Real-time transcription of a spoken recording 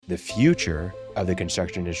the future of the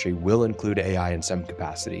construction industry will include AI in some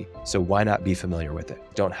capacity. So why not be familiar with it?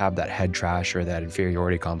 Don't have that head trash or that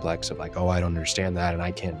inferiority complex of like, oh, I don't understand that and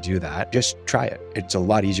I can't do that. Just try it. It's a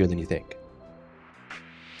lot easier than you think.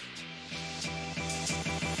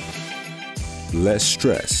 Less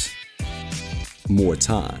stress, more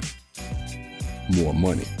time, more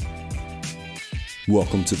money.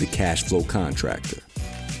 Welcome to the Cash Flow Contractor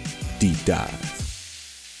Deep Dive.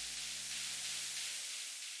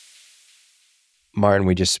 Martin,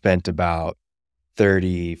 we just spent about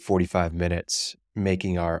 30, 45 minutes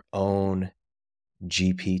making our own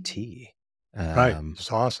GPT. Right.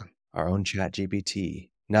 It's awesome. Our own chat GPT.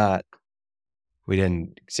 We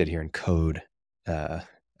didn't sit here and code a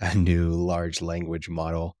new large language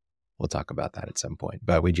model. We'll talk about that at some point.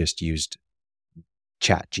 But we just used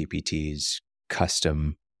chat GPT's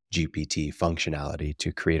custom GPT functionality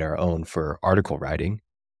to create our own for article writing.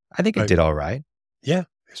 I think it did all right. Yeah.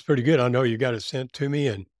 It's pretty good. I know you got it sent to me,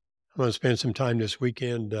 and I'm going to spend some time this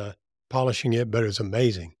weekend polishing it, but it's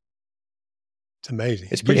amazing. It's amazing.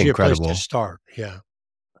 It's pretty incredible. Gives you a place to start. Yeah.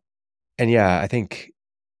 And yeah, I think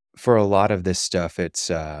for a lot of this stuff, it's,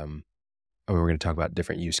 we're going to talk about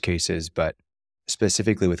different use cases, but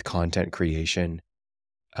specifically with content creation,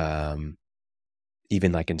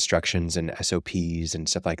 even like instructions and SOPs and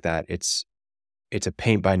stuff like that, it's a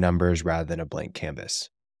paint by numbers rather than a blank canvas.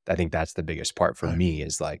 I think that's the biggest part for me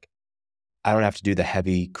is like, I don't have to do the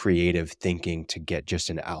heavy creative thinking to get just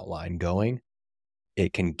an outline going.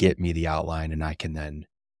 It can get me the outline and I can then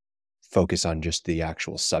focus on just the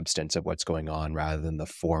actual substance of what's going on rather than the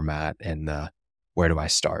format and the where do I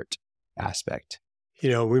start aspect. You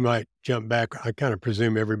know, we might jump back. I kind of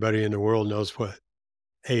presume everybody in the world knows what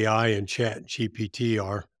AI and chat GPT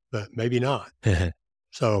are, but maybe not.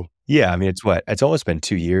 So yeah, I mean, it's almost been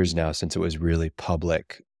 2 years now since it was really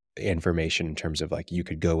public information in terms of like you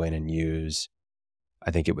could go in and use,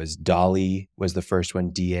 I think it was DALL-E was the first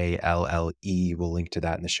one, DALLE. We'll link to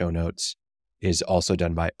that in the show notes. Is also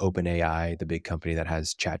done by OpenAI, the big company that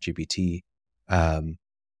has ChatGPT. And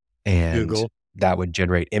Google. That would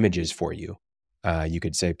generate images for you. You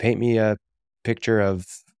could say, paint me a picture of,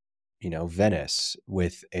 Venice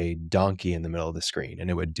with a donkey in the middle of the screen, and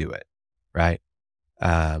it would do it, right?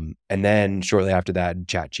 And then shortly after that,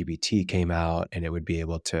 ChatGPT came out and it would be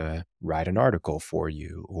able to write an article for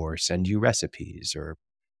you or send you recipes or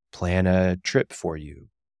plan a trip for you,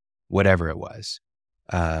 whatever it was.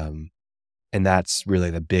 And that's really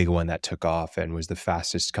the big one that took off and was the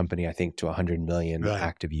fastest company, I think, to 100 million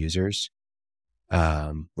active users,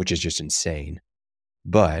 which is just insane.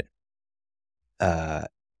 But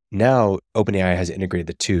now OpenAI has integrated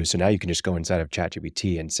the two. So now you can just go inside of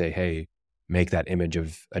ChatGPT and say, hey, make that image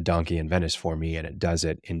of a donkey in Venice for me. And it does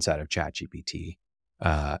it inside of ChatGPT.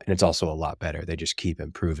 And it's also a lot better. They just keep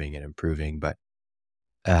improving and improving. But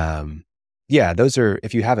yeah, those are,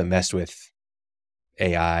 if you haven't messed with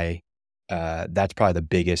AI, that's probably the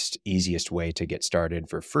biggest, easiest way to get started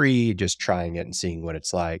for free, just trying it and seeing what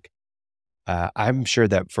it's like. I'm sure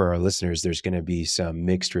that for our listeners, there's going to be some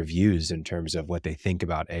mixed reviews in terms of what they think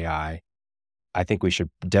about AI. I think we should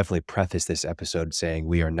definitely preface this episode saying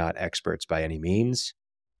we are not experts by any means.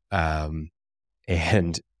 And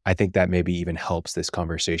I think that maybe even helps this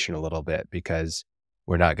conversation a little bit because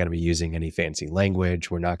we're not going to be using any fancy language.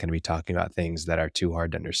 We're not going to be talking about things that are too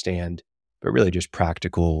hard to understand, but really just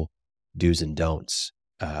practical do's and don'ts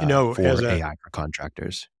for AI for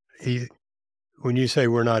contractors. When you say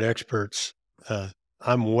we're not experts,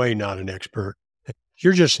 I'm way not an expert.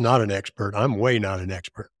 You're just not an expert. I'm way not an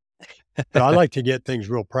expert. But I like to get things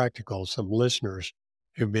real practical. Some listeners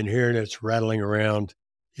who've been hearing it's rattling around,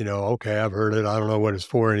 okay, I've heard it. I don't know what it's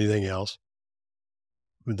for, anything else.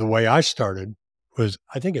 The way I started was,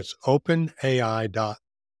 I think it's openai.com,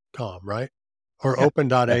 right? Or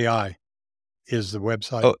open.ai is the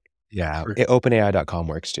website. Oh, yeah. Openai.com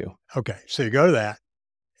works too. Okay. So you go to that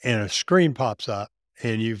and a screen pops up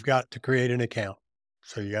and you've got to create an account.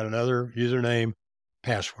 So you got another username,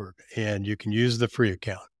 password, and you can use the free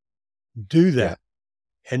account. Do that.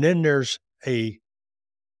 Yeah. And then there's it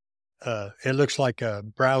looks like a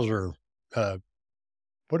browser.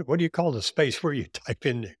 What do you call the space where you type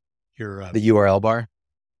in your... the URL bar?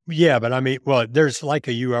 Yeah, but I mean, there's like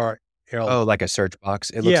a URL. Oh, like a search box?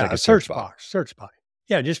 It looks like a search box. Search box.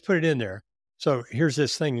 Yeah, just put it in there. So here's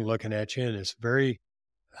this thing looking at you, and it's very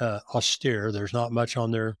austere. There's not much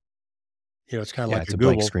on there. It's kind of like it's a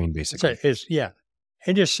blank Google screen, basically.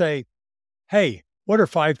 And just say, hey, what are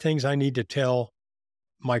 5 things I need to tell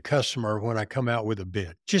my customer when I come out with a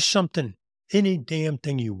bid? Just something, any damn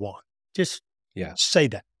thing you want. Just say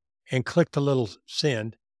that and click the little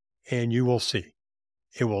send and you will see.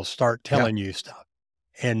 it will start Yeah. telling you stuff.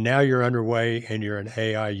 And now you're underway and you're an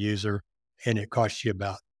AI user and it costs you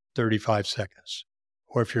about 35 seconds.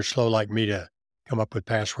 Or if you're slow like me to come up with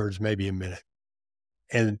passwords, maybe a minute.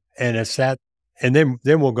 And it's that, and then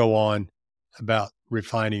we'll go on about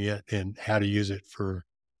refining it and how to use it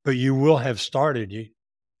but you will have started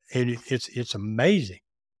and it's amazing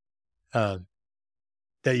that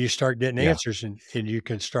you start getting Yeah. answers and you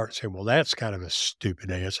can start saying, well, that's kind of a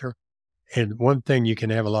stupid answer. And one thing you can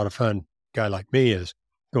have a lot of fun, guy like me, is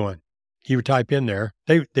going, you type in there,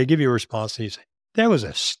 they give you a response and you say, that was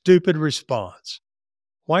a stupid response.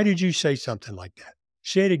 Why did you say something like that?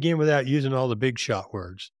 Say it again without using all the big shot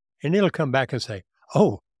words. And it'll come back and say,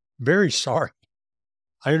 oh, very sorry.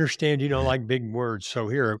 I understand you don't like big words. So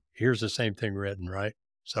here's the same thing written, right?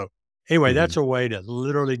 So anyway, Mhm. that's a way to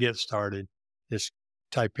literally get started. Just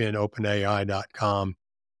type in openai.com,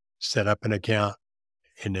 set up an account,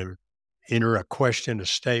 and then enter a question, a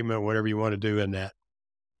statement, whatever you want to do in that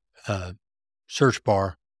search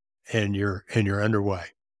bar, and you're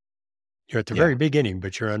underway. You're at the Yeah. very beginning,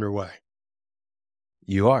 but you're underway.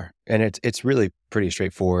 You are. And it's really pretty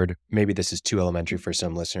straightforward. Maybe this is too elementary for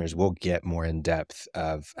some listeners. We'll get more in depth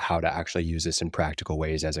of how to actually use this in practical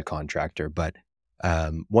ways as a contractor. But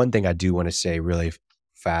one thing I do want to say really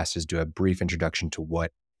fast is do a brief introduction to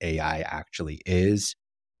what AI actually is,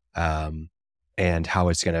 and how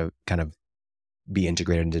it's going to kind of be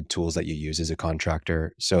integrated into tools that you use as a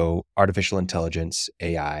contractor. So artificial intelligence,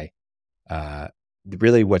 AI,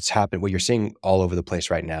 really what's happened, what you're seeing all over the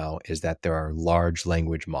place right now is that there are large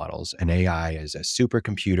language models. An AI is a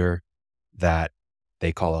supercomputer that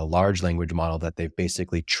they call a large language model that they've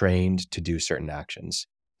basically trained to do certain actions.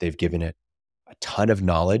 They've given it a ton of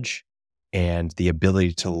knowledge and the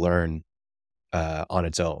ability to learn on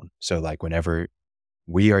its own. So like whenever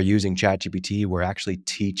we are using ChatGPT, we're actually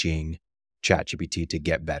teaching ChatGPT to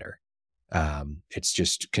get better. It's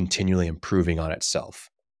just continually improving on itself.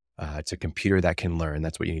 It's a computer that can learn.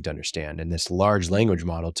 That's what you need to understand. And this large language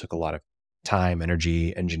model took a lot of time,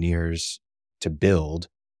 energy, engineers to build.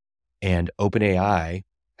 And OpenAI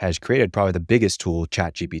has created probably the biggest tool,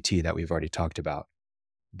 ChatGPT, that we've already talked about.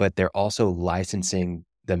 But they're also licensing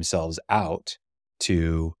themselves out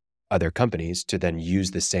to other companies to then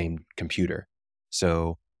use the same computer.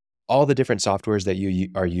 So all the different softwares that you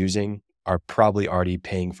are using are probably already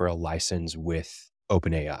paying for a license with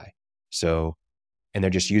OpenAI. So, and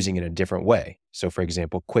they're just using it in a different way. So for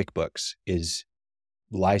example, QuickBooks is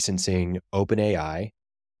licensing OpenAI,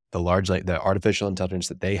 the artificial intelligence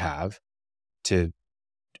that they have, to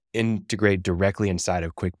integrate directly inside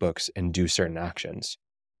of QuickBooks and do certain actions.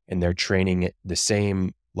 And they're training the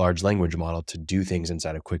same large language model to do things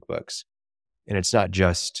inside of QuickBooks. And it's not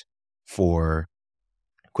just for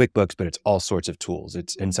QuickBooks, but it's all sorts of tools.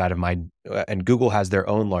 It's inside of and Google has their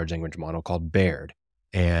own large language model called Baird.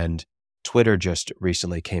 And Twitter just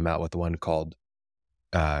recently came out with one called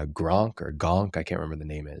Gronk or Gonk. I can't remember the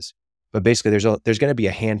name is. But basically there's going to be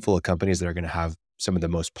a handful of companies that are going to have some of the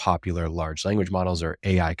most popular large language models or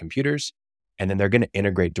AI computers. And then they're going to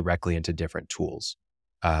integrate directly into different tools.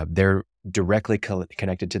 They're directly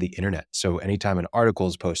connected to the internet. So anytime an article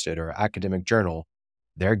is posted or academic journal,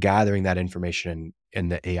 they're gathering that information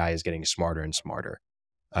and the AI is getting smarter and smarter.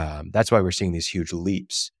 That's why we're seeing these huge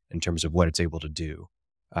leaps in terms of what it's able to do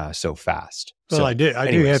so fast. Well, So I do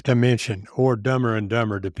anyways, have to mention, or Dumber and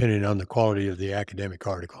Dumber, depending on the quality of the academic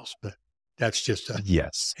articles, but that's just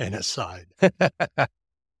yes. an aside.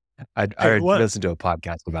 I listened to a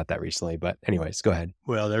podcast about that recently, but anyways, go ahead.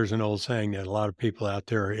 Well, there's an old saying that a lot of people out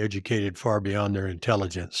there are educated far beyond their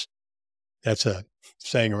intelligence. That's a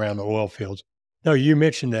saying around the oil fields. No, you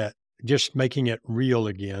mentioned that, just making it real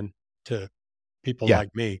again to people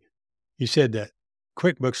like me. You said that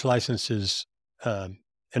QuickBooks licenses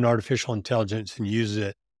an artificial intelligence and uses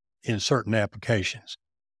it in certain applications.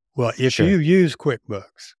 Well, if you use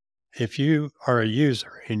QuickBooks, if you are a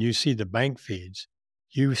user and you see the bank feeds,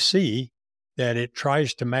 you see that it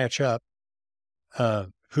tries to match up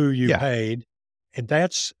who you paid, and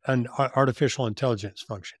that's an artificial intelligence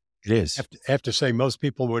function. It is. I have to say, most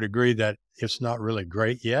people would agree that it's not really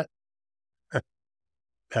great yet.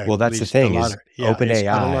 Well, that's the thing is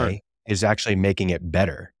OpenAI is actually making it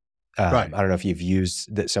better. Right. I don't know if you've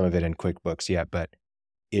used some of it in QuickBooks yet, but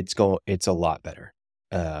it's a lot better.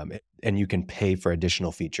 And you can pay for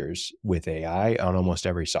additional features with AI on almost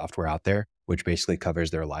every software out there, which basically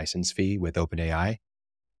covers their license fee with OpenAI.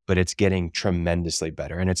 But it's getting tremendously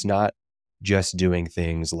better. And it's not just doing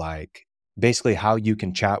things like basically how you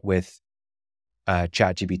can chat with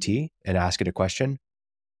ChatGPT and ask it a question.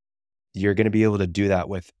 you're going to be able to do that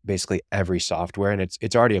with basically every software, and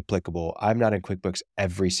it's already applicable. I'm not in QuickBooks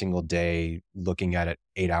every single day looking at it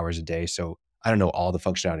 8 hours a day, so I don't know all the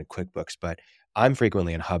functionality in QuickBooks, but I'm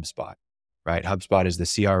frequently in HubSpot, right? HubSpot is the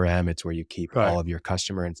CRM. It's where you keep Right. all of your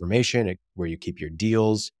customer information, where you keep your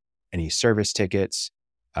deals, any service tickets.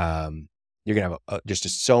 You're going to have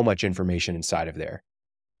just so much information inside of there.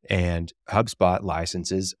 And HubSpot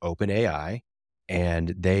licenses OpenAI,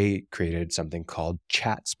 and they created something called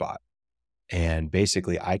ChatSpot. And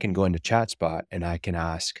basically, I can go into ChatSpot and I can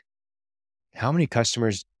ask, how many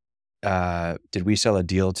customers did we sell a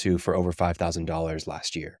deal to for over $5,000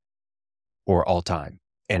 last year or all time?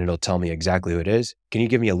 And it'll tell me exactly who it is. Can you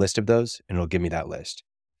give me a list of those? And it'll give me that list.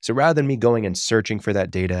 So rather than me going and searching for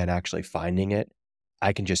that data and actually finding it,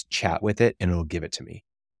 I can just chat with it and it'll give it to me.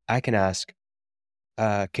 I can ask,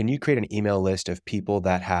 can you create an email list of people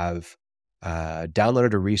that have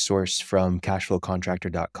downloaded a resource from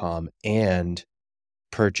cashflowcontractor.com and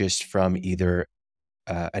purchased from either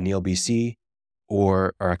Anil BC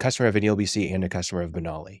or a customer of Anil BC and a customer of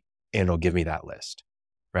Benali, and it'll give me that list,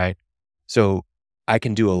 right? So I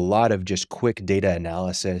can do a lot of just quick data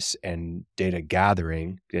analysis and data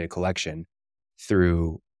gathering, data collection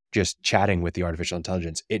through just chatting with the artificial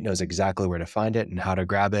intelligence. It knows exactly where to find it and how to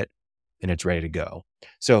grab it, and it's ready to go.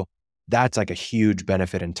 So that's like a huge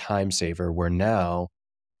benefit and time saver, where now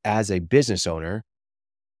as a business owner,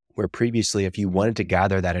 where previously if you wanted to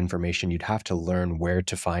gather that information, you'd have to learn where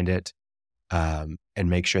to find it and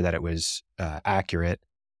make sure that it was accurate,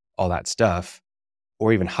 all that stuff,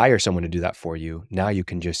 or even hire someone to do that for you. Now you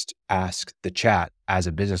can just ask the chat as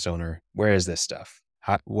a business owner, where is this stuff?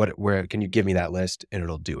 Where can you give me that list? And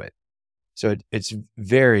it'll do it. So it's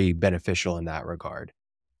very beneficial in that regard.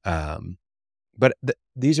 But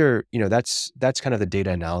these are, that's kind of the data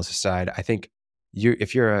analysis side. I think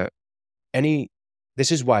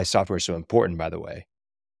this is why software is so important, by the way.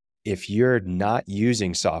 If you're not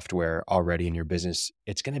using software already in your business,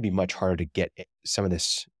 it's going to be much harder to get some of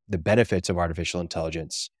the benefits of artificial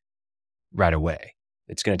intelligence right away.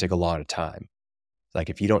 It's going to take a lot of time.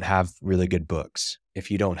 Like if you don't have really good books,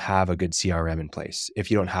 if you don't have a good CRM in place,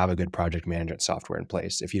 if you don't have a good project management software in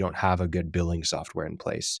place, if you don't have a good billing software in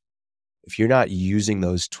place, if you're not using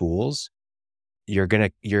those tools, you're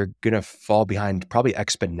gonna fall behind probably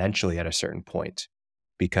exponentially at a certain point,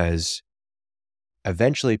 because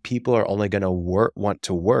eventually people are only going to want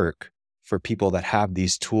to work for people that have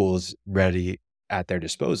these tools ready at their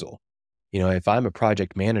disposal. If I'm a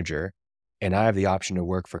project manager and I have the option to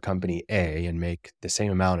work for company A and make the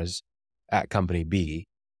same amount as at company B,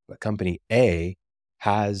 but company A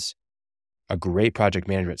has a great project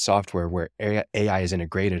management software where AI is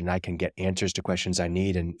integrated and I can get answers to questions I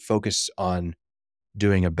need and focus on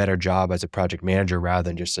doing a better job as a project manager rather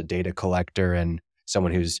than just a data collector and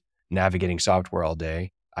someone who's navigating software all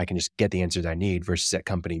day. I can just get the answers I need, versus at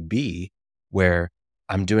company B where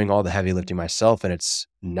I'm doing all the heavy lifting myself and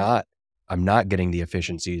I'm not getting the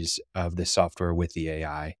efficiencies of the software with the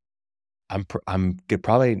AI. I'm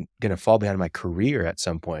probably going to fall behind my career at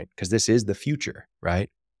some point, because this is the future, right?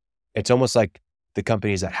 It's almost like the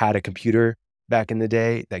companies that had a computer back in the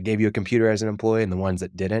day that gave you a computer as an employee and the ones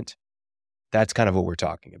that didn't. That's kind of what we're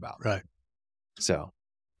talking about. Right. So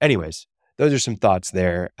anyways, those are some thoughts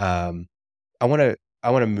there. I want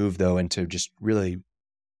to move though into just really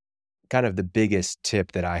kind of the biggest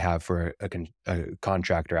tip that I have for a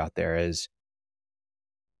contractor out there is,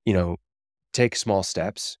 take small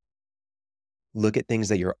steps, look at things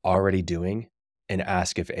that you're already doing and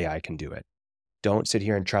ask if AI can do it. Don't sit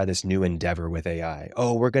here and try this new endeavor with AI.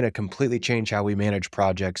 Oh, we're going to completely change how we manage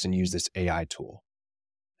projects and use this AI tool.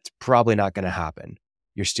 It's probably not going to happen.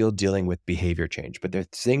 You're still dealing with behavior change, but there are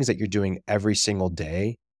things that you're doing every single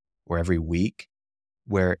day or every week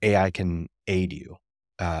where AI can aid you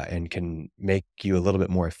and can make you a little bit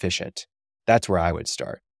more efficient. That's where I would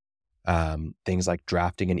start. Things like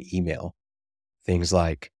drafting an email, things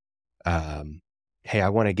like, hey,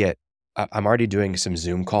 I'm already doing some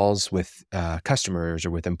Zoom calls with customers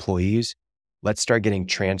or with employees. Let's start getting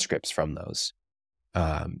transcripts from those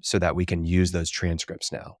so that we can use those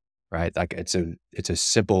transcripts now, right? Like it's a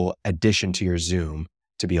simple addition to your Zoom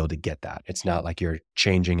to be able to get that. It's not like you're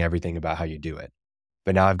changing everything about how you do it.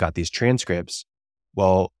 But now I've got these transcripts.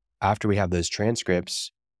 Well, after we have those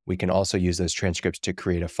transcripts, we can also use those transcripts to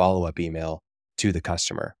create a follow-up email to the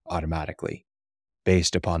customer automatically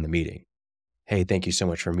based upon the meeting. Hey, thank you so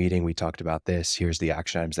much for meeting. We talked about this. Here's the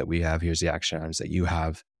action items that we have. Here's the action items that you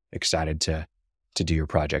have. Excited to do your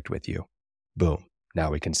project with you. Boom.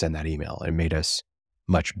 Now we can send that email. It made us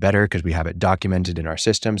much better because we have it documented in our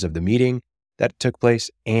systems of the meeting. that took place,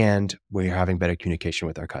 and we're having better communication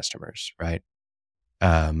with our customers, right?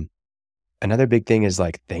 Another big thing is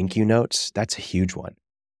like thank you notes. That's a huge one.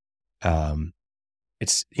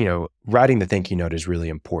 It's, writing the thank you note is really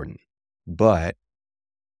important, but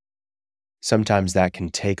sometimes that can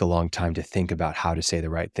take a long time to think about how to say the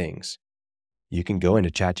right things. You can go into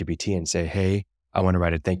ChatGPT and say, hey, I want to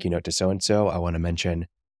write a thank you note to so-and-so. I want to mention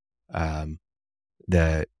how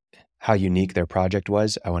unique their project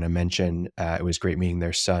was. I want to mention it was great meeting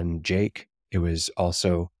their son, Jake. It was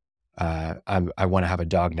also, I want to have a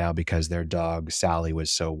dog now because their dog, Sally, was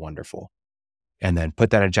so wonderful. And then put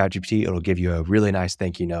that in ChatGPT. It'll give you a really nice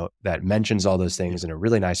thank you note that mentions all those things in a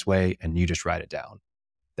really nice way, and you just write it down.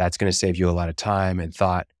 That's going to save you a lot of time and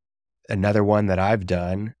thought. Another one that I've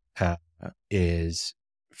done is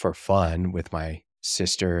for fun with my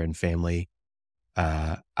sister and family.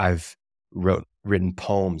 I've written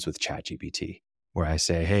poems with ChatGPT where I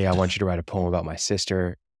say, hey, I want you to write a poem about my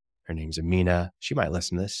sister. Her name's Amina. She might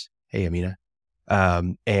listen to this. Hey, Amina.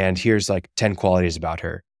 And here's like 10 qualities about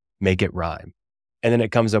her. Make it rhyme. And then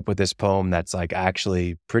it comes up with this poem that's like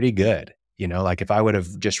actually pretty good. Like if I would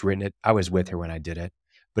have just written it, I was with her when I did it.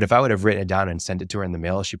 But if I would have written it down and sent it to her in the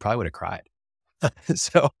mail, she probably would have cried.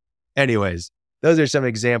 So anyways, those are some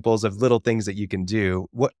examples of little things that you can do.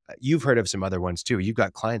 What you've heard of some other ones too. You've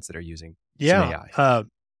got clients that are using some AI.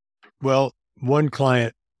 Well, one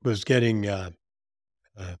client was getting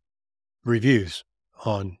reviews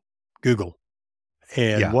on Google,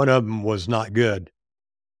 and one of them was not good.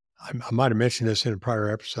 I might have mentioned this in a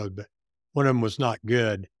prior episode, but one of them was not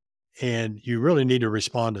good. And you really need to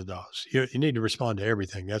respond to those. You need to respond to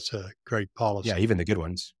everything. That's a great policy. Yeah, even the good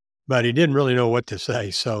ones. But he didn't really know what to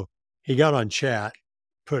say. So he got on chat,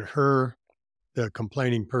 put the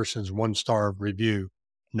complaining person's 1-star review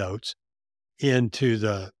notes into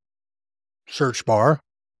the search bar.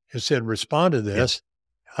 It said, respond to this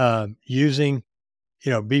using,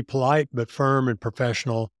 be polite, but firm and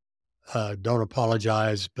professional. Don't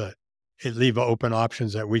apologize, but leave open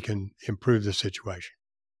options that we can improve the situation.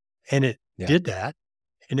 And it did that.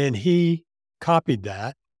 And then he copied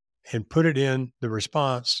that and put it in the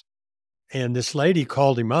response. And this lady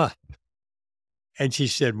called him up and she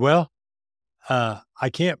said, well, I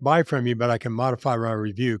can't buy from you, but I can modify my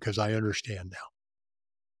review because I understand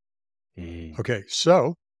now. Okay.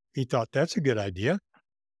 So he thought that's a good idea.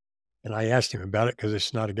 And I asked him about it because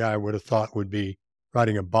it's not a guy I would have thought would be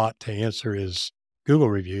writing a bot to answer his Google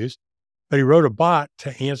reviews, but he wrote a bot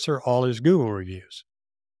to answer all his Google reviews.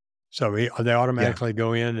 So they automatically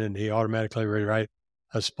go in and he automatically rewrite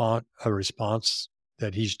a response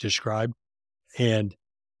that he's described. And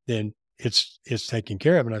then it's taken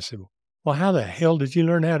care of. And I said, well, how the hell did you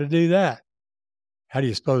learn how to do that? How do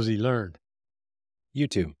you suppose he learned?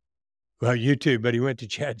 YouTube. Well, YouTube, but he went to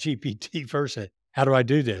ChatGPT first and said, how do I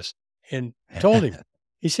do this? And told him.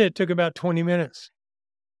 He said it took about 20 minutes.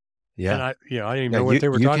 Yeah. And I didn't even know what they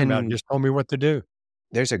were talking about. Just told me what to do.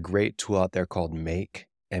 There's a great tool out there called Make,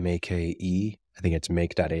 M-A-K-E. I think it's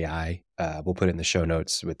make.ai. We'll put it in the show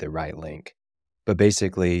notes with the right link. But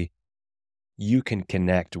basically, you can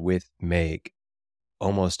connect with Make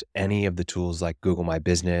almost any of the tools like Google My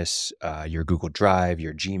Business, your Google Drive,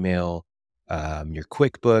 your Gmail, your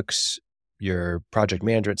QuickBooks, your project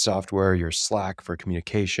management software, your Slack for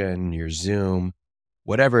communication, your Zoom,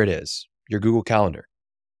 whatever it is, your Google Calendar,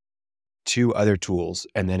 2 other tools,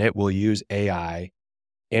 and then it will use AI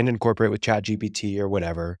and incorporate with ChatGPT or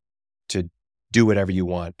whatever to do whatever you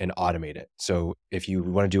want and automate it. So if you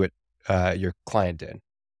want to do it, your client did,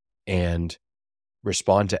 and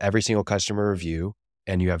respond to every single customer review,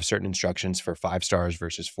 and you have certain instructions for 5 stars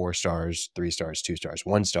versus 4 stars, 3 stars, 2 stars,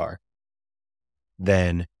 1 star,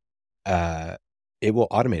 then it will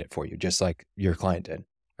automate it for you, just like your client did,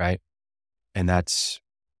 right? And that's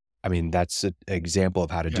an example of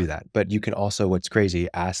how to do that. But you can also, what's crazy,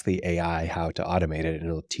 ask the AI how to automate it and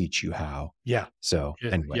it'll teach you how. Yeah. So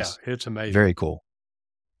anyways, it's amazing. Very cool.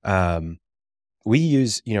 We're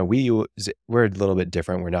a little bit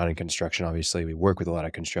different. We're not in construction, obviously. We work with a lot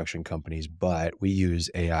of construction companies, but we use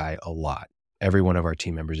AI a lot. Every one of our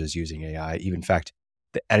team members is using AI. Even, in fact,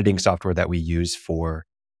 the editing software that we use for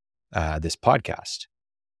this podcast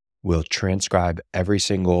will transcribe every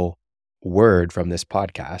single word from this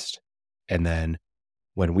podcast. And then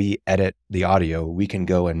when we edit the audio, we can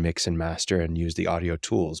go and mix and master and use the audio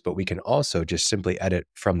tools, but we can also just simply edit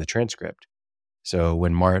from the transcript. So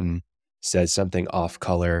when Martin says something off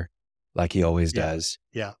color, like he always does,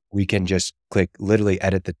 we can just literally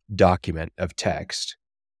edit the document of text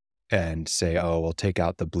and say, oh, we'll take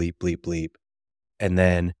out the bleep, bleep, bleep. And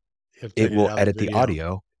then it will edit the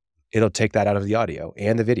audio. It'll take that out of the audio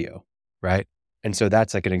and the video. right? And so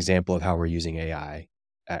that's like an example of how we're using AI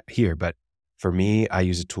here. But for me, I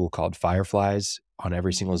use a tool called Fireflies on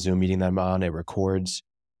every single Zoom meeting that I'm on. It records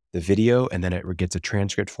the video and then it gets a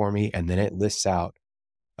transcript for me. And then it lists out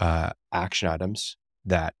action items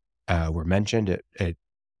that were mentioned.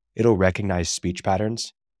 It'll recognize speech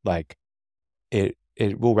patterns. Like it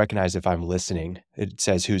will recognize if I'm listening. It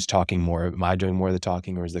says who's talking more. Am I doing more of the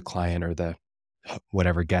talking, or is the client or the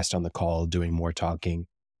whatever guest on the call doing more talking?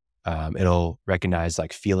 It'll recognize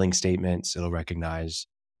like feeling statements. It'll recognize,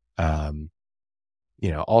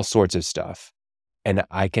 all sorts of stuff. And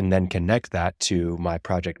I can then connect that to my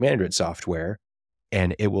project management software,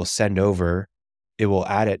 and it will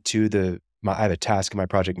add it to I have a task in my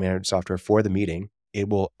project management software for the meeting. It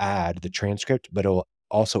will add the transcript, but it will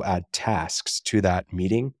also add tasks to that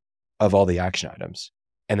meeting of all the action items.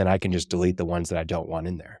 And then I can just delete the ones that I don't want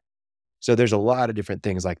in there. So there's a lot of different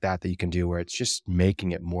things like that you can do where it's just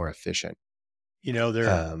making it more efficient.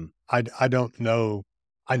 I don't know.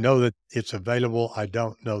 I know that it's available. I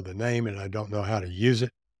don't know the name and I don't know how to use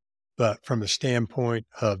it. But from a standpoint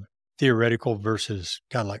of theoretical versus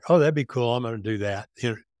kind of like, oh, that'd be cool, I'm going to do that.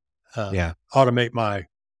 Yeah, Automate my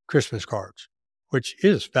Christmas cards, which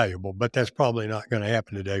is valuable, but that's probably not going to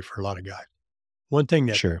happen today for a lot of guys. One thing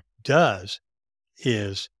that sure. does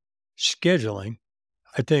is scheduling.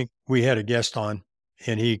 I think we had a guest on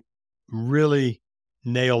and he really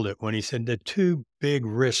nailed it when he said the two big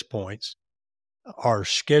risk points are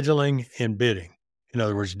scheduling and bidding. In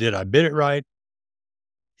other words, did I bid it right?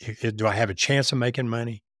 Do I have a chance of making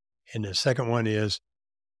money? And the second one is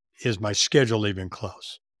my schedule even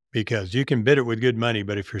close? Because you can bid it with good money,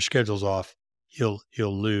 but if your schedule's off, you'll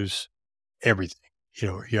lose everything.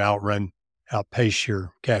 You outpace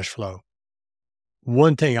your cash flow.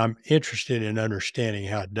 One thing I'm interested in understanding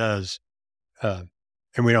how it does, and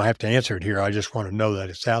we don't have to answer it here, I just want to know that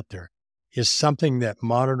it's out there, is something that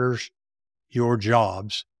monitors your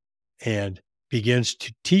jobs and begins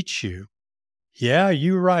to teach you, yeah,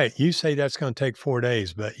 you're right. You say that's going to take 4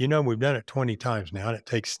 days, but we've done it 20 times now and it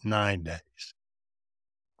takes 9 days,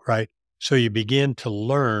 right? So you begin to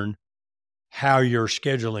learn how your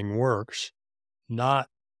scheduling works, not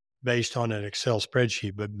based on an Excel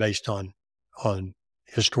spreadsheet, but based on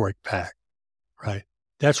historic fact, right?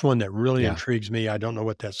 That's one that really Yeah. intrigues me. I don't know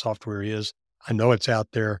what that software is. I know it's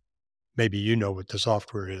out there. Maybe you know what the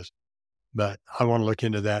software is, but I want to look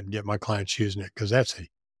into that and get my clients using it because that's a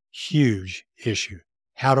huge issue.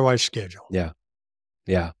 How do I schedule? Yeah.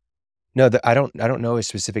 Yeah. No, I don't know a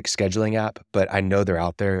specific scheduling app, but I know they're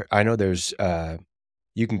out there. I know there's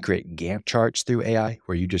you can create Gantt charts through AI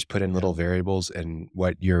where you just put in Yeah. little variables and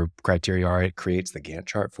what your criteria are. It creates the Gantt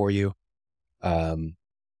chart for you. Um,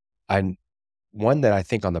 I One that I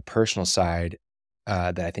think on the personal side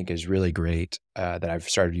that I think is really great that I've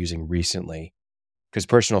started using recently, because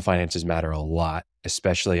personal finances matter a lot,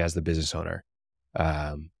 especially as the business owner.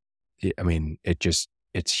 Um,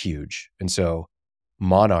 it's huge. And so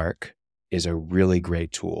Monarch is a really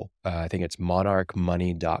great tool. I think it's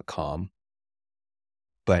monarchmoney.com,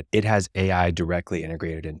 but it has AI directly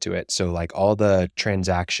integrated into it. So like all the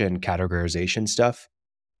transaction categorization stuff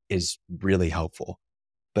is really helpful.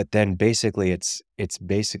 But then basically it's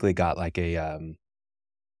basically got like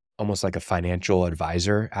almost like a financial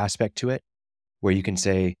advisor aspect to it, where you can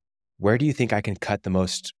say, where do you think I can cut the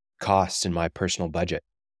most costs in my personal budget?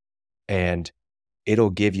 And it'll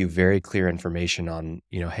give you very clear information on,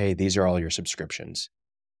 hey, these are all your subscriptions.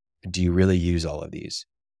 Do you really use all of these?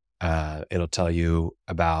 It'll tell you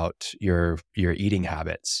about your eating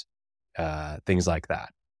habits, things like that.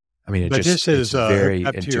 I mean, But this it's is hooked very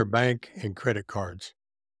up to your bank and credit cards.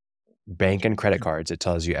 bank and credit cards. It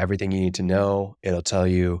tells you everything you need to know. It'll tell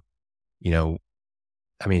you, you know,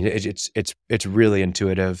 I mean, it's really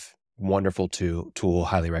intuitive, wonderful tool.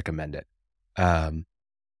 Highly recommend it.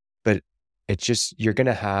 But it's just you're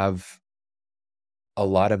gonna have a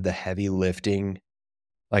lot of the heavy lifting.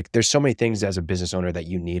 Like, there's so many things as a business owner that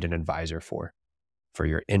you need an advisor for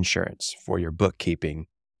your insurance, for your bookkeeping,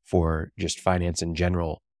 for just finance in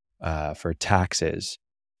general, for taxes,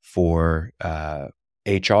 for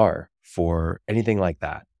HR, for anything like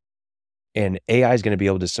that. And AI is going to be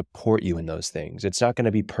able to support you in those things. It's not going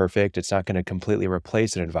to be perfect. It's not going to completely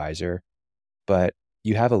replace an advisor, but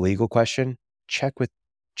you have a legal question, check with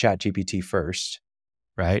ChatGPT first,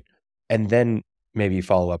 right? And then maybe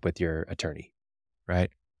follow up with your attorney, right?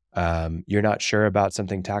 You're not sure about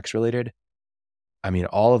something tax related. I mean,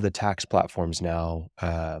 all of the tax platforms now,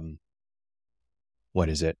 what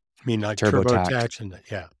is it? I mean, like TurboTax, TurboTax and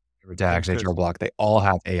yeah. TurboTax, HR Because Block, they all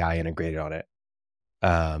have AI integrated on it.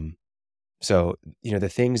 So, the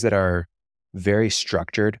things that are very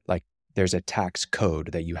structured, like there's a tax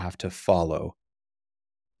code that you have to follow.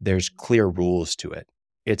 There's clear rules to it.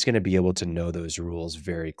 It's going to be able to know those rules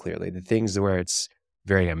very clearly. The things where it's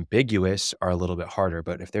very ambiguous are a little bit harder,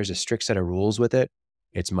 but if there's a strict set of rules with it,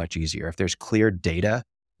 it's much easier. If there's clear data,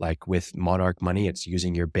 like with Monarch Money, it's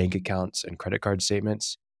using your bank accounts and credit card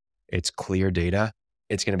statements. It's clear data.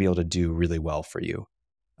 It's going to be able to do really well for you.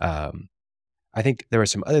 I think there are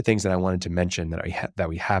some other things that I wanted to mention that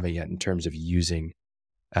we haven't yet in terms of using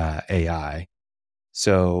AI.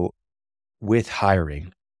 So with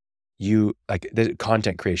hiring, the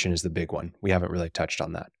content creation is the big one. We haven't really touched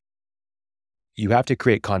on that. You have to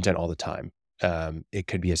create content all the time. It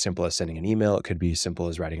could be as simple as sending an email. It could be as simple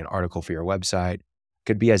as writing an article for your website. It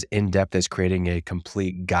could be as in-depth as creating a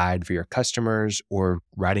complete guide for your customers or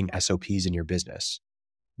writing SOPs in your business.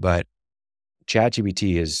 But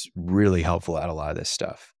ChatGPT is really helpful at a lot of this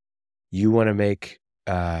stuff. You want to make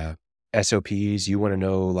SOPs, you want to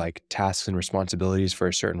know like tasks and responsibilities for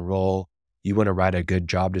a certain role, you want to write a good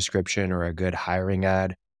job description or a good hiring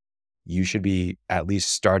ad, you should be at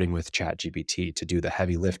least starting with ChatGPT to do the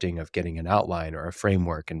heavy lifting of getting an outline or a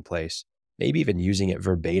framework in place, maybe even using it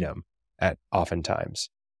verbatim at oftentimes.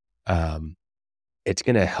 It's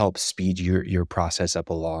going to help speed your process up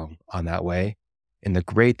along on that way. And the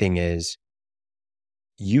great thing is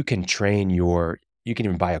you can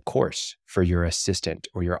even buy a course for your assistant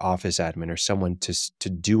or your office admin or someone to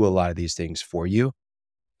do a lot of these things for you.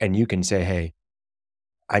 And you can say, hey,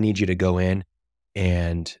 I need you to go in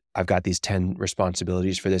and I've got these 10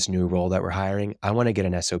 responsibilities for this new role that we're hiring. I want to get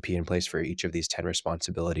an SOP in place for each of these 10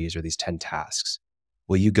 responsibilities or these 10 tasks.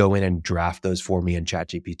 Will you go in and draft those for me in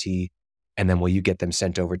ChatGPT? And then will you get them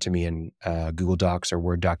sent over to me in Google Docs or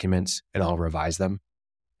Word documents and I'll revise them?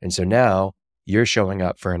 And so now you're showing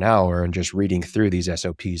up for an hour and just reading through these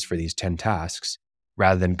SOPs for these 10 tasks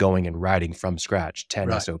rather than going and writing from scratch 10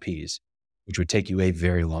 Right. SOPs, which would take you a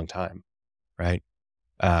very long time, right?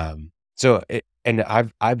 And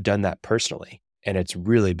I've done that personally, and it's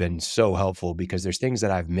really been so helpful because there's things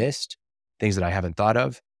that I've missed, things that I haven't thought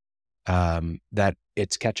of, that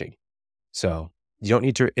it's catching. So you don't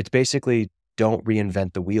need to, it's basically don't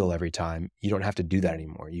reinvent the wheel every time. You don't have to do that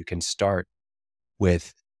anymore. You can start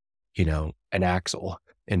with, an axle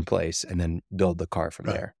in place and then build the car from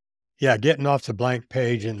Right. there. Yeah, getting off the blank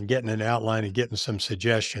page and getting an outline and getting some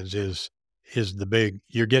suggestions is the big,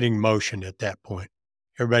 you're getting motion at that point.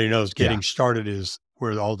 Everybody knows getting started is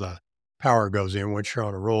where all the power goes in. Once you're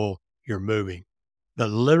on a roll, you're moving. But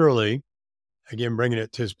literally, again, bringing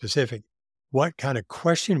it to specific, what kind of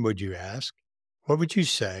question would you ask? What would you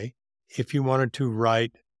say if you wanted to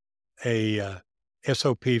write a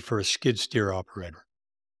SOP for a skid steer operator?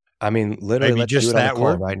 I mean, literally, Maybe let's do just it on the that call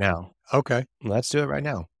word? right now. Okay. Let's do it right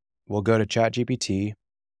now. We'll go to ChatGPT.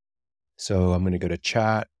 So I'm going to go to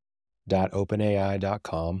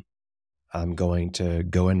chat.openai.com. I'm going to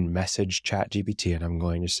go and message ChatGPT and I'm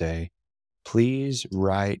going to say, please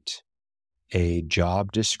write a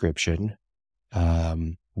job description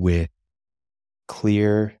with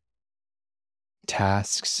clear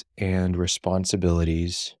tasks and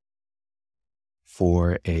responsibilities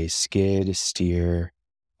for a skid steer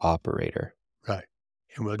operator. Right.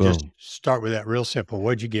 And we'll Boom. just start with that real simple.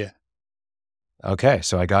 What'd you get? Okay,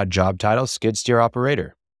 so I got job title, skid steer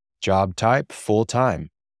operator. Job type, full-time.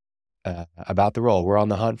 About the role, we're on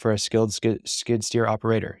the hunt for a skilled skid steer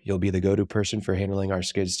operator. You'll be the go-to person for handling our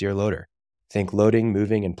skid steer loader. Think loading,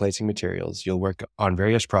 moving, and placing materials. You'll work on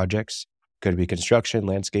various projects. Could be construction,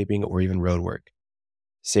 landscaping, or even road work.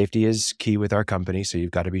 Safety is key with our company, so you've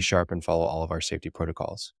got to be sharp and follow all of our safety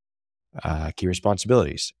protocols. Key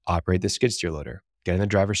responsibilities: operate the skid steer loader, get in the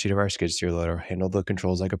driver's seat of our skid steer loader, handle the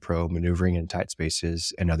controls like a pro, maneuvering in tight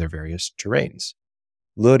spaces and other various terrains.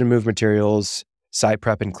 Load and move materials, site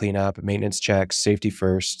prep and cleanup, maintenance checks, safety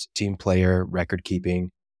first, team player, record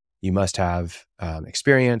keeping. You must have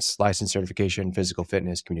experience, license certification, physical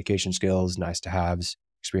fitness, communication skills, nice to haves,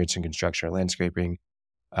 experience in construction or landscaping,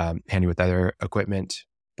 handy with other equipment,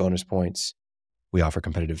 bonus points. We offer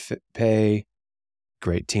competitive pay,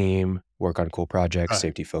 great team, work on cool projects, Right.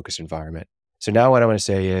 safety focused environment. So now what I want to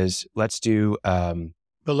say is let's do,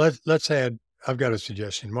 But let's add, I've got a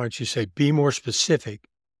suggestion. Why don't you say, be more specific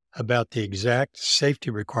about the exact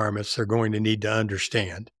safety requirements they're going to need to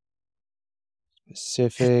understand.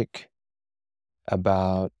 specific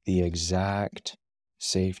about the exact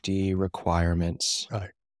safety requirements.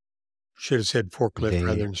 Right. Should have said forklift They-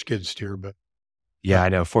 rather than skid steer, but Yeah, I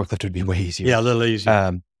know. Forklift would be way easier. yeah, a little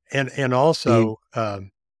easier. And also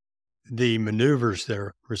the maneuvers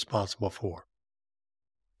they're responsible for.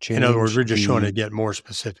 In other words, we're just trying to get more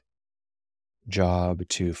specific. Job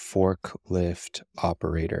to forklift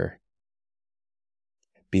operator.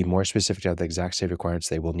 be more specific about the exact safety requirements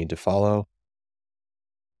they will need to follow,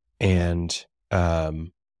 and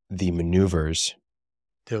the maneuvers.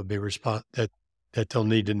 They'll be that they'll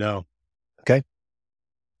need to know. Okay.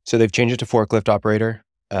 So they've changed it to forklift operator.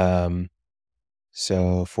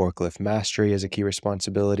 So forklift mastery is a key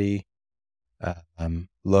responsibility.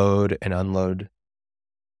 Load and unload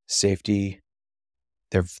safety.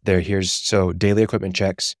 So daily equipment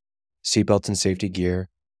checks, seatbelts and safety gear,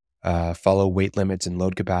 follow weight limits and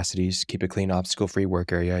load capacities, keep a clean obstacle-free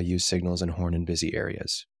work area, use signals and horn in busy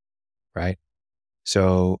areas, right?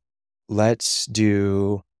 So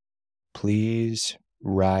please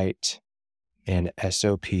write an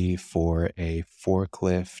SOP for a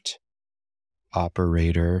forklift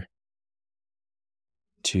operator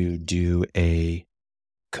to do a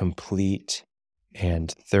complete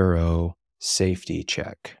and thorough safety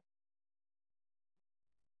check.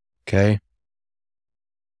 Okay.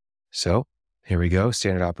 So here we go.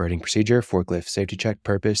 Standard operating procedure, forklift safety check.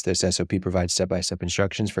 Purpose. This SOP provides step-by-step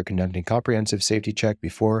instructions for conducting comprehensive safety check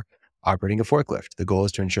before operating a forklift. The goal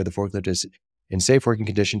is to ensure the forklift is in safe working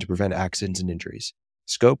condition to prevent accidents and injuries.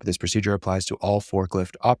 Scope. This procedure applies to all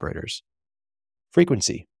forklift operators.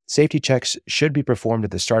 Frequency. Safety checks should be performed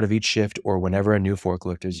at the start of each shift or whenever a new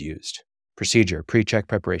forklift is used. Procedure. Pre-check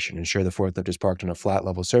preparation. Ensure the forklift is parked on a flat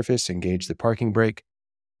level surface. Engage the parking brake.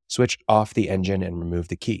 Switch off the engine and remove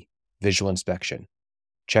the key. Visual inspection.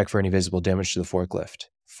 Check for any visible damage to the forklift.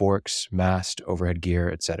 Forks, mast, overhead gear,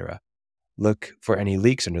 etc. Look for any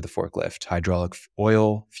leaks under the forklift. Hydraulic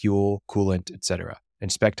oil, fuel, coolant, etc.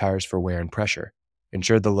 Inspect tires for wear and pressure.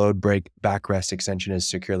 Ensure the load brake backrest extension is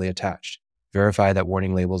securely attached. Verify that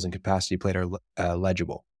warning labels and capacity plate are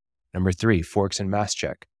legible. Number 3, forks and mast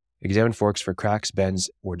check. Examine forks for cracks, bends,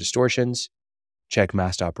 or distortions. Check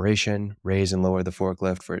mast operation. Raise and lower the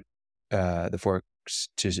forklift for the forks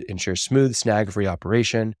to ensure smooth, snag-free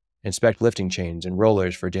operation. Inspect lifting chains and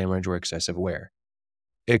rollers for damage or excessive wear.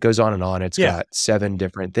 It goes on and on. It's got 7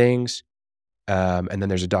 different things. And then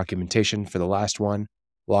there's a documentation for the last one.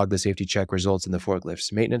 Log the safety check results in the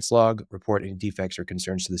forklift's maintenance log. Report any defects or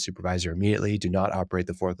concerns to the supervisor immediately. Do not operate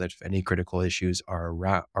the forklift if any critical issues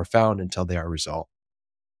are found until they are resolved.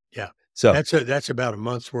 Yeah. So that's about a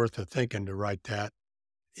month's worth of thinking to write that,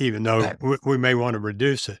 even though we may want to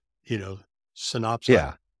reduce it, synopsis.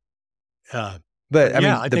 Yeah. But I mean,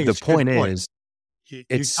 I think the point point. is, You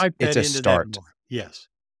it's type that a into start. That more. Yes.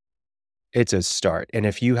 It's a start. And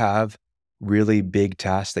if you have really big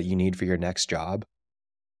tasks that you need for your next job,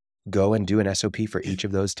 go and do an SOP for each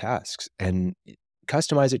of those tasks and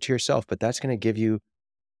customize it to yourself. But that's going to give you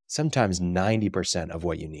sometimes 90% of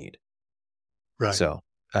what you need. Right. So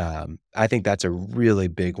I think that's a really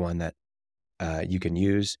big one that you can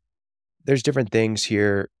use. There's different things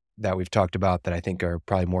here that we've talked about that I think are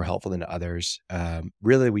probably more helpful than others.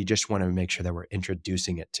 Really, we just want to make sure that we're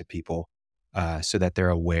introducing it to people so that they're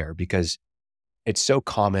aware, because it's so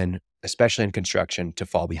common, especially in construction, to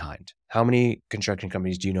fall behind. How many construction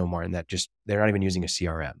companies do you know, Martin, that just, they're not even using a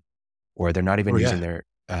CRM, or they're not even using their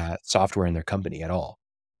software in their company at all?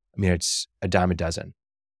 I mean, it's a dime a dozen.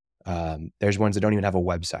 There's ones that don't even have a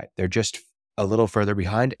website. They're just a little further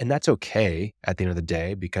behind, and that's okay at the end of the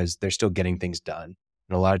day because they're still getting things done.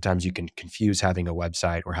 And a lot of times you can confuse having a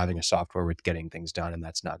website or having a software with getting things done, and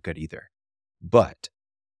that's not good either. But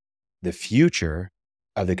the future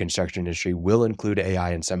of the construction industry will include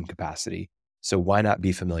AI in some capacity. So why not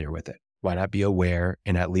be familiar with it? Why not be aware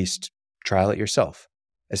and at least trial it yourself?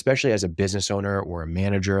 Especially as a business owner or a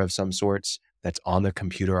manager of some sorts that's on the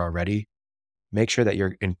computer already, make sure that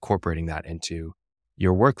you're incorporating that into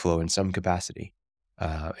your workflow in some capacity.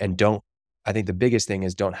 I think the biggest thing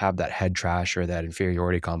is don't have that head trash or that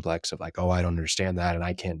inferiority complex of like, oh, I don't understand that and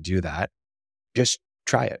I can't do that. Just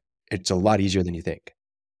try it. It's a lot easier than you think.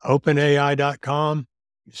 OpenAI.com,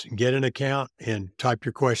 get an account and type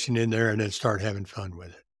your question in there and then start having fun with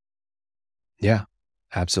it. Yeah,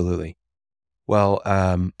 absolutely. Well,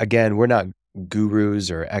 again, we're not gurus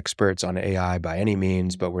or experts on AI by any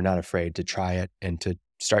means, but we're not afraid to try it and to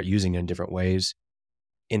start using it in different ways.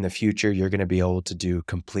 In the future, you're going to be able to do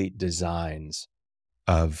complete designs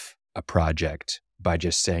of a project by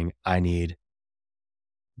just saying, I need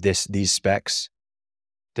these specs,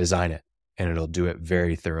 design it, and it'll do it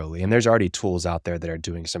very thoroughly. And there's already tools out there that are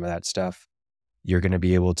doing some of that stuff. You're going to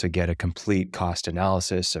be able to get a complete cost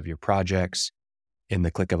analysis of your projects in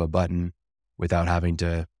the click of a button without having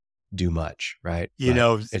to do much, right? You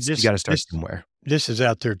got to start somewhere. This is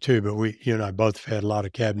out there too, but you and I both have had a lot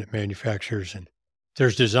of cabinet manufacturers, and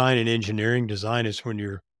there's design and engineering. Design is when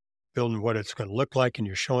you're building what it's going to look like and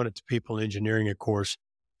you're showing it to people. Engineering, of course,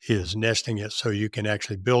 is nesting it so you can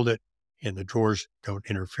actually build it and the drawers don't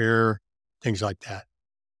interfere, things like that.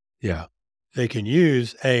 Yeah. They can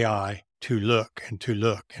use AI to look and to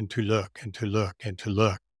look and to look and to look and to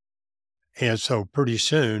look. And so pretty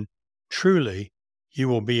soon, truly, you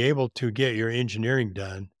will be able to get your engineering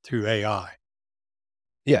done through AI.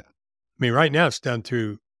 Yeah. I mean, right now it's done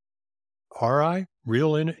through RI,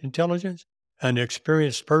 real intelligence. An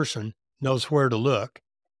experienced person knows where to look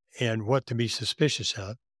and what to be suspicious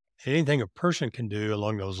of. Anything a person can do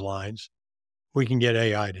along those lines, we can get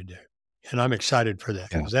AI to do. And I'm excited for that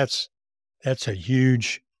Yeah. because that's a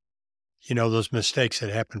huge, those mistakes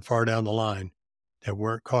that happen far down the line that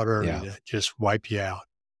weren't caught early Yeah. that just wipe you out.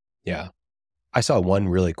 Yeah. I saw one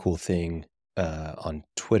really cool thing on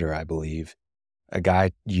Twitter, I believe. A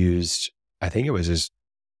guy used, I think it was his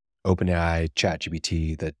OpenAI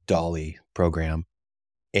ChatGPT, the DALL-E program,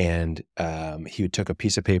 and he took a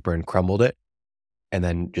piece of paper and crumbled it, and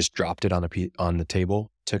then just dropped it on the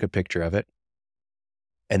table, took a picture of it,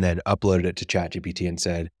 and then uploaded it to ChatGPT and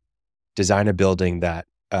said, "Design a building that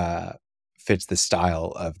fits the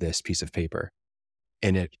style of this piece of paper,"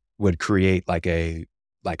 and it would create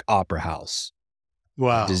like opera house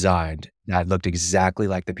Wow. designed that looked exactly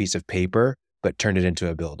like the piece of paper, but turned it into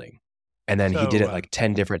a building. And then he did it like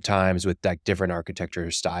 10 different times with like different architecture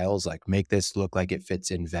styles, like make this look like it fits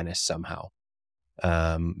in Venice somehow.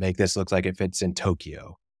 Make this look like it fits in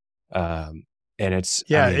Tokyo. And it's,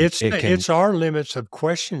 Yeah, I mean, it's our limits of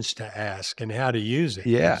questions to ask and how to use it.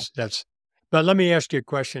 Yeah. But let me ask you a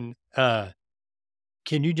question. Can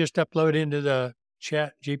you just upload into the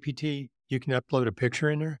chat GPT? You can upload a picture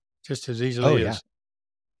in there just as easily as.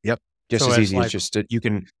 Yep. Just So as it's easy as like- just, you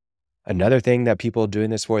can, another thing that people are doing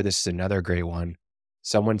this for, this is another great one.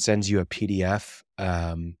 Someone sends you a PDF,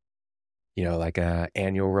 like a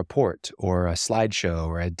annual report or a slideshow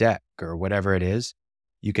or a deck or whatever it is.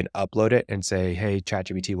 You can upload it and say, "Hey,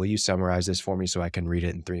 ChatGPT, will you summarize this for me so I can read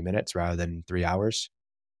it in 3 minutes rather than 3 hours?"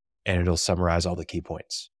 And it'll summarize all the key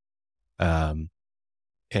points. And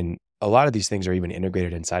a lot of these things are even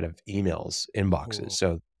integrated inside of emails, inboxes. Cool.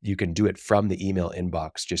 So you can do it from the email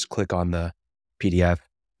inbox. Just click on the PDF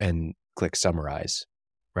and click summarize,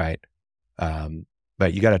 right?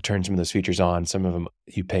 But you got to turn some of those features on. Some of them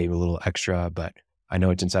you pay a little extra, but I know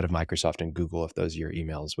it's inside of Microsoft and Google if those are your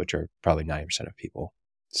emails, which are probably 90% of people.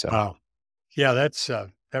 So, Wow. Yeah,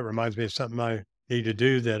 that reminds me of something I need to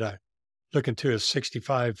do that I looking through a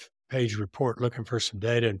 65-page report looking for some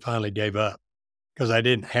data and finally gave up because I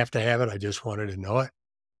didn't have to have it. I just wanted to know it.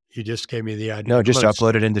 You just gave me the idea. no, just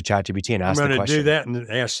upload it into ChatGPT and ask the I'm going question. to do that and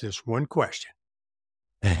ask this one question.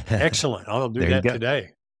 Excellent. I'll do There you that go.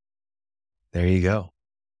 today. There you go.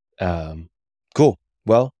 Cool.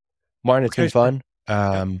 Well, Martin, it's Okay, been sir.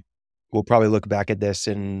 fun. We'll probably look back at this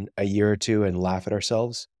in a year or two and laugh at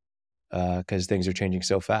ourselves because things are changing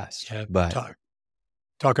so fast. Yeah, But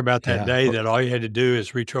talk about that Yeah. day that all you had to do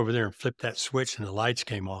is reach over there and flip that switch and the lights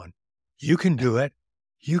came on. You can do it.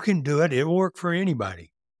 You can do it. It will work for anybody.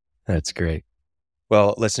 that's great.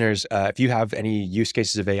 Well, listeners, if you have any use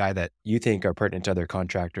cases of AI that you think are pertinent to other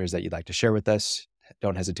contractors that you'd like to share with us,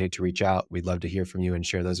 don't hesitate to reach out. We'd love to hear from you and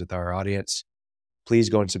share those with our audience. Please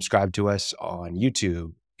go and subscribe to us on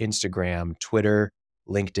YouTube, Instagram, Twitter,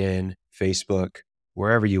 LinkedIn, Facebook,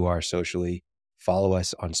 wherever you are socially. Follow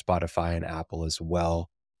us on Spotify and Apple as well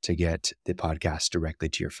to get the podcast directly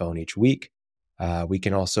to your phone each week. We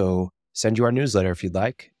can also send you our newsletter if you'd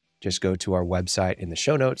like. Just go to our website in the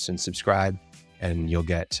show notes and subscribe, and you'll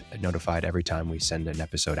get notified every time we send an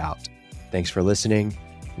episode out. Thanks for listening.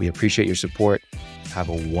 We appreciate your support. Have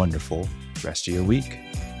a wonderful rest of your week.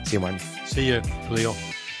 See you, Martin. See you, Khalil.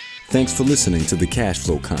 Thanks for listening to The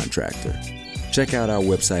Cashflow Contractor. Check out our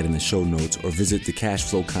website in the show notes or visit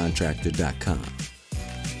thecashflowcontractor.com.